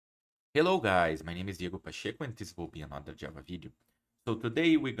Hello guys, my name is Diego Pacheco and this will be another Java video. So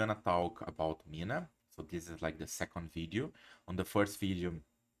today we're gonna talk about Mina. So this is like the second video. On the first video I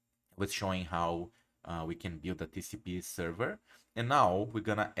was showing how we can build a TCP server, and now we're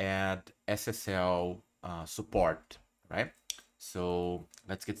gonna add SSL support, right? So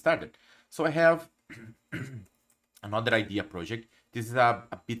let's get started. So I have another idea project. This is a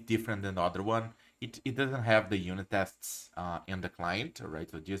bit different than the other one. It doesn't have the unit tests in the client, right?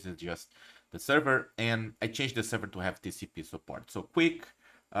 So this is just the server, and I changed the server to have TCP support. So quick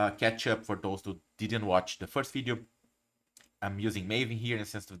catch up for those who didn't watch the first video. I'm using Maven here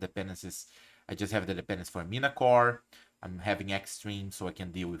instead of dependencies. I just have the dependency for Mina core. I'm having Xstream so I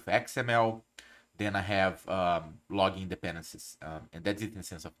can deal with XML. Then I have logging dependencies, and that's it in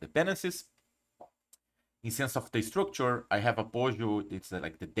sense of dependencies. In sense of the structure, I have a Pojo. It's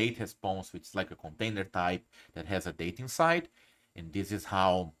like the date response, which is like a container type that has a date inside. And this is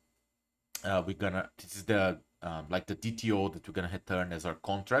how this is the like the DTO that we're gonna return as our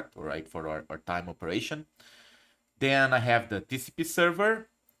contract, right, for our time operation. Then I have the TCP server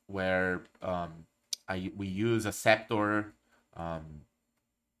where we use a Scepter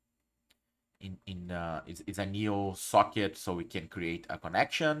is a neo socket so we can create a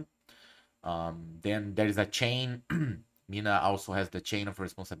connection. Then there is a chain. Mina also has the chain of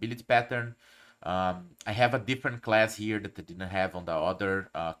responsibility pattern. I have a different class here that I didn't have on the other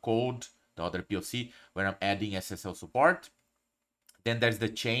code, the other POC, where I'm adding SSL support. Then there's the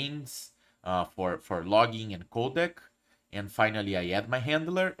chains for logging and codec. And finally, I add my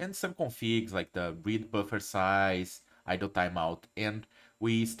handler and some configs like the read buffer size, idle timeout, and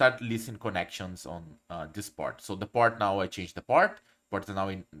we start listing connections on this port. So the port now, I changed the port. Port is now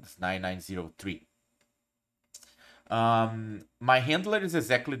in 9903. My handler is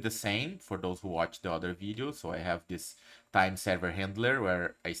exactly the same for those who watch the other video. So I have this time server handler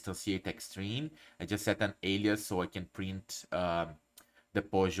where I instantiate Xstream. I just set an alias so I can print the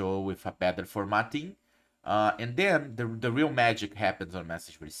Pojo with a better formatting. And then the real magic happens on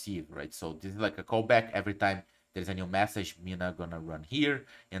message receive, right? So this is like a callback. Every time there's a new message, Mina gonna run here,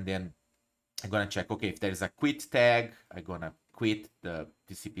 and then I'm gonna check, okay, if there's a quit tag, I'm gonna quit the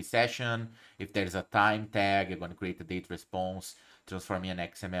TCP session. If there's a time tag, I'm gonna create a date response, transform in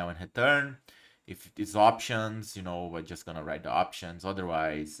XML and return. If it's options, we're just gonna write the options.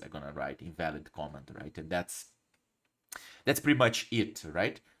 Otherwise, I'm gonna write invalid comment, right? And that's pretty much it,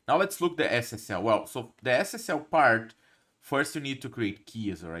 right? Now let's look the SSL. Well, so the SSL part, first you need to create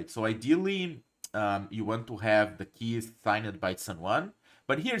keys, all right? So ideally, you want to have the keys signed by someone.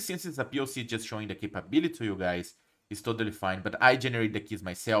 But here, since it's a POC just showing the capability to you guys, it's totally fine. But I generate the keys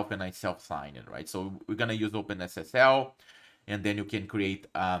myself and I self-sign it, right? So we're gonna use OpenSSL, and then you can create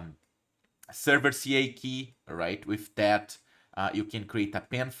server CA key, right? With that, you can create a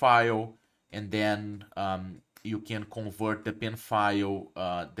pen file, and then you can convert the pen file,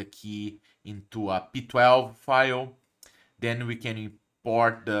 the key, into a P12 file. Then we can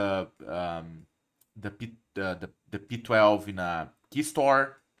import the P12 in a key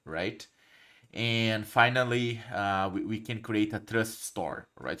store, right? And finally, we can create a trust store,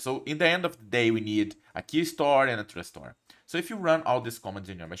 right? So in the end of the day, we need a key store and a trust store. So if you run all these commands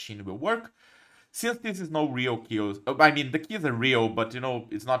in your machine, it will work. Since this is no real keys, I mean the keys are real, but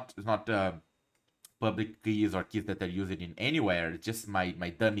it's not public keys or keys that are used in anywhere. It's just my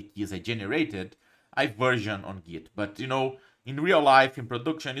dummy keys I generated. I version on Git, but in real life, in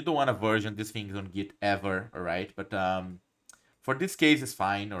production, you don't want to version these things on Git ever, all right? But for this case, it's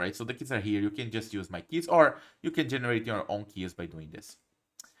fine, all right? So the keys are here. You can just use my keys, or you can generate your own keys by doing this.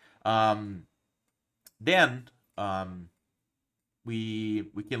 Then we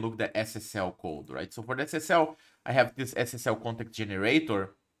can look the Ssl code, right? So for the SSL, I have this Ssl context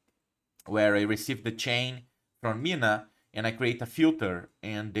generator where I receive the chain from Mina and I create a filter,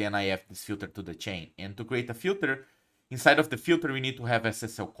 and then I have this filter to the chain. And to create a filter, inside of the filter, we need to have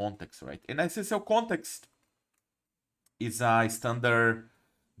Ssl context, right? And Ssl context is a standard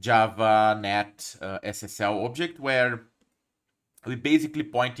Java net SSL object where we basically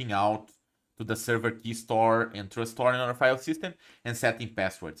pointing out to the server key store and trust store in our file system and setting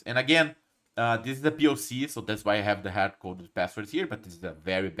passwords. And again, this is the POC, so that's why I have the hard-coded passwords here, but this is a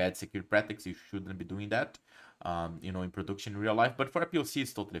very bad security practice. You shouldn't be doing that, in production in real life. But for a POC,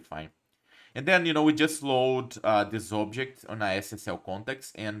 it's totally fine. And then, we just load this object on a SSL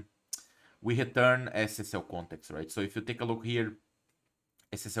context, and we return SSL context, right? So if you take a look here,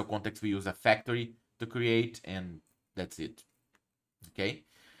 SSL context, we use a factory to create, and that's it, okay?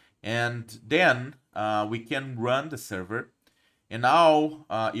 And then we can run the server. And now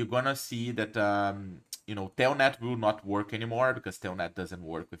you're gonna see that you know, Telnet will not work anymore because Telnet doesn't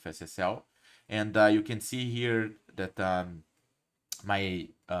work with SSL. And you can see here that my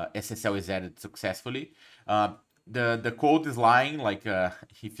SSL is added successfully. The code is lying, like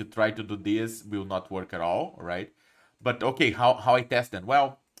if you try to do this, will not work at all, right? But okay, how I test them?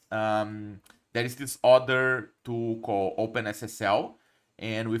 Well, there is this other tool called OpenSSL,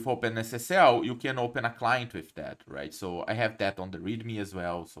 and with OpenSSL, you can open a client with that, right? So I have that on the README as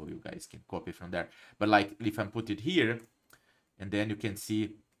well, so you guys can copy from there. But like if I put it here, and then you can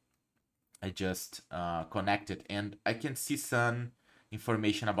see I just connected, and I can see some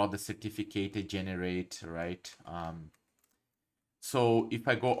information about the certificate I generate, right? So if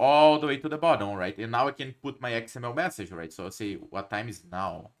I go all the way to the bottom, right, and now I can put my XML message, right? So I'll say what time is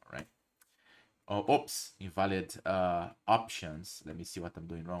now, right? Oh, oops, invalid options. Let me see what I'm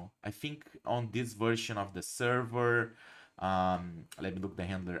doing wrong. I think on this version of the server, let me look the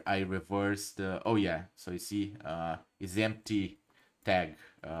handler. I reversed the, oh yeah, so you see is empty tag.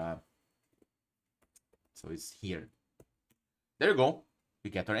 So it's here. There you go. We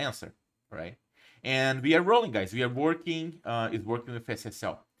get our answer, right? And we are rolling, guys. We are working, is working with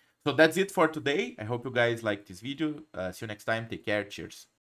SSL. So that's it for today. I hope you guys liked this video. See you next time. Take care. Cheers.